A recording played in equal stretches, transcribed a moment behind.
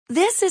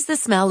This is the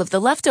smell of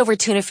the leftover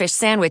tuna fish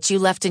sandwich you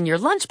left in your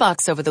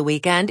lunchbox over the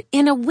weekend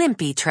in a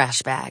wimpy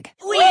trash bag.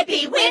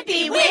 Wimpy,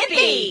 wimpy,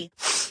 wimpy!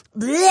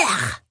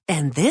 Blech!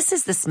 And this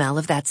is the smell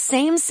of that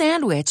same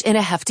sandwich in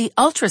a hefty,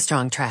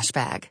 ultra-strong trash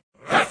bag.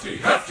 Hefty,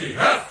 hefty,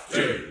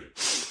 hefty!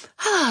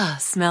 Ah,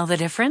 smell the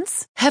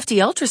difference? Hefty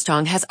Ultra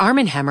Strong has Arm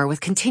 & Hammer with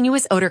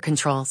continuous odor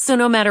control, so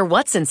no matter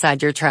what's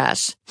inside your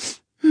trash,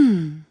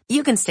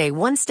 you can stay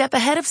one step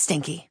ahead of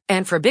stinky.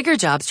 And for bigger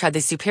jobs, try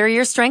the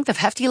superior strength of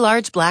Hefty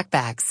Large Black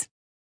Bags.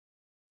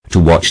 To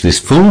watch this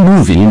full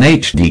movie in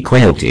HD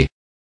quality,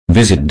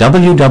 visit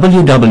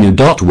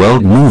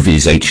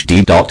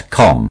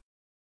www.worldmovieshd.com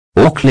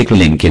or click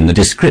link in the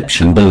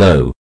description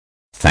below.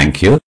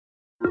 Thank you.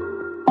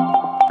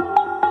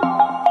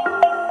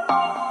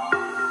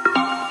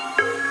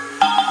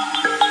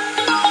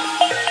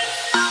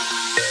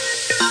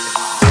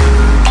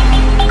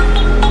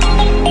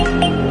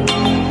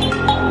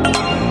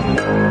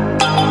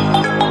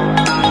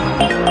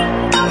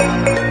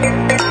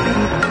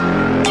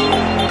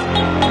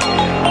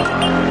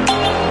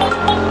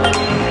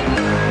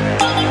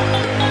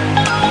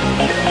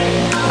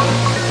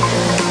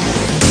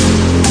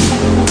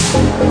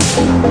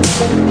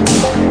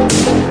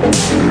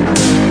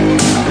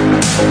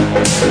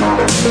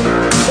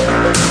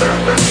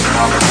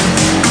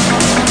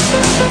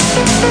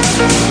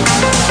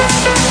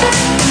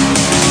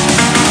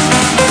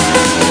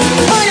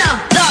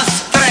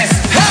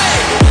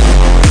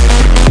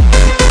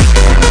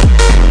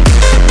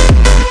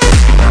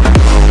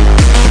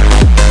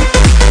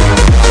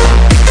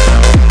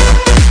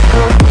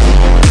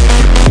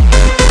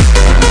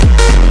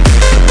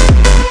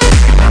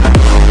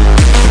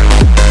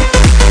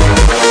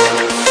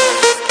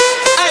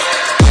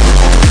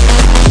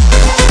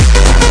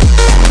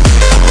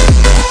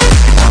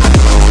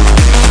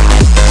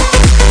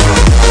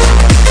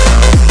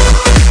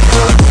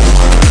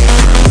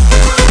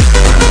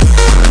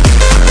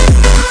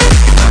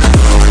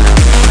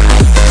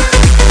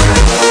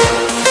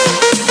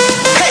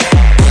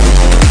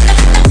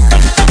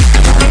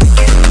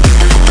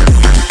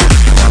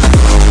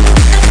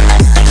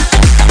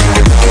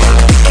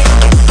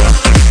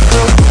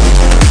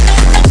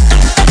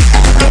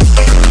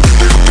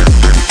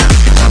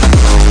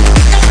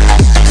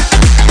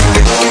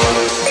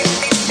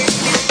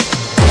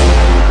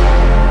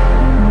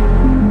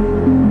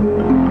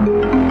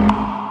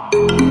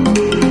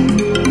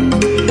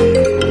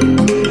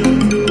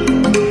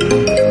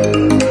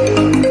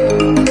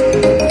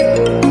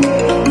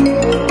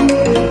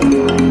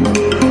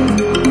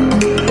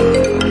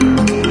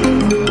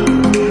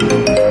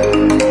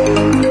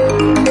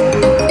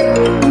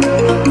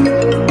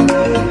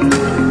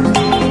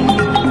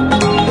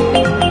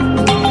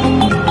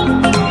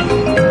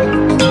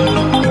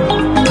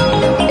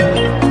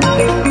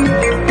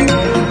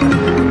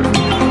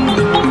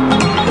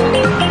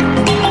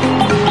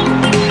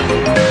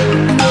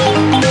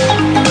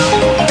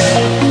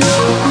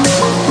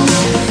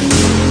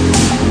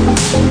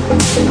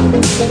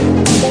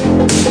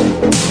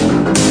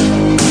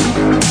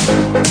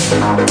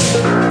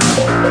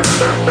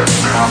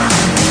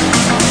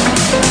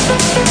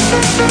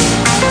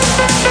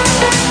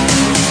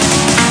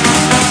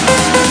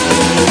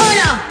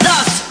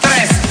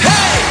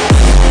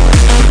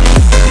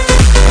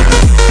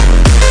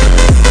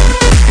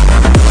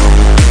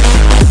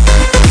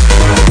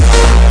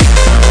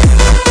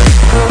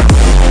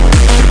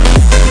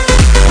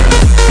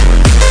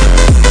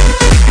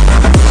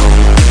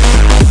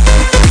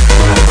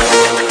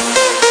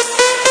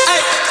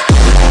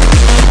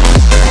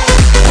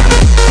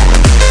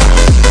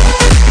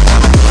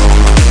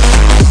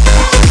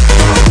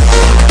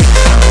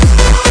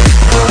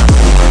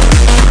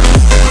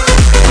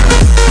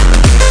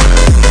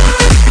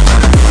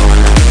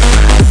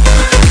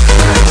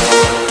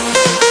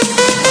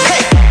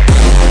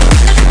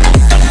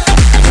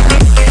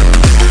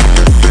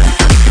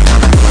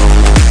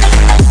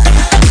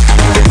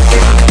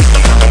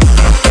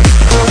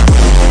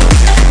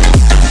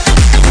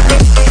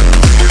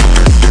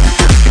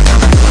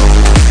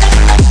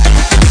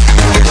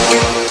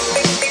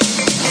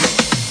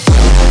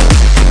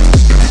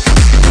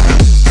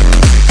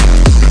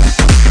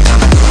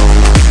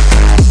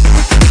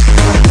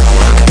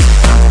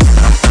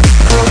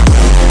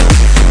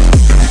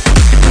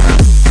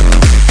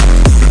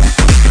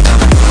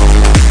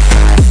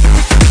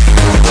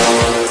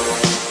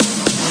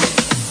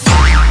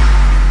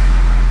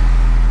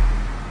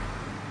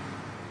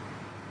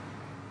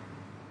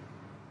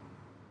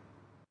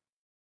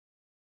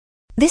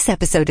 This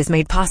episode is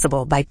made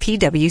possible by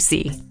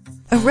PwC.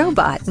 A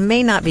robot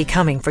may not be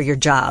coming for your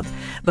job,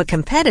 but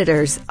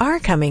competitors are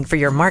coming for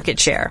your market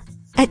share.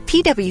 At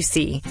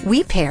PwC,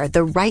 we pair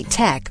the right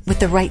tech with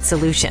the right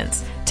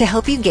solutions to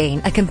help you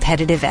gain a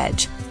competitive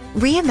edge.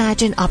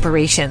 Reimagine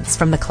operations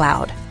from the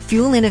cloud,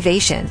 fuel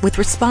innovation with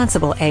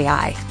responsible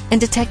AI, and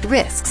detect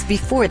risks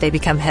before they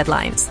become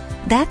headlines.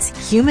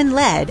 That's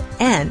human-led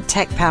and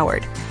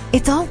tech-powered.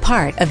 It's all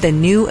part of the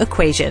new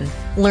equation.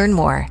 Learn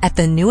more at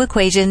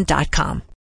thenewequation.com.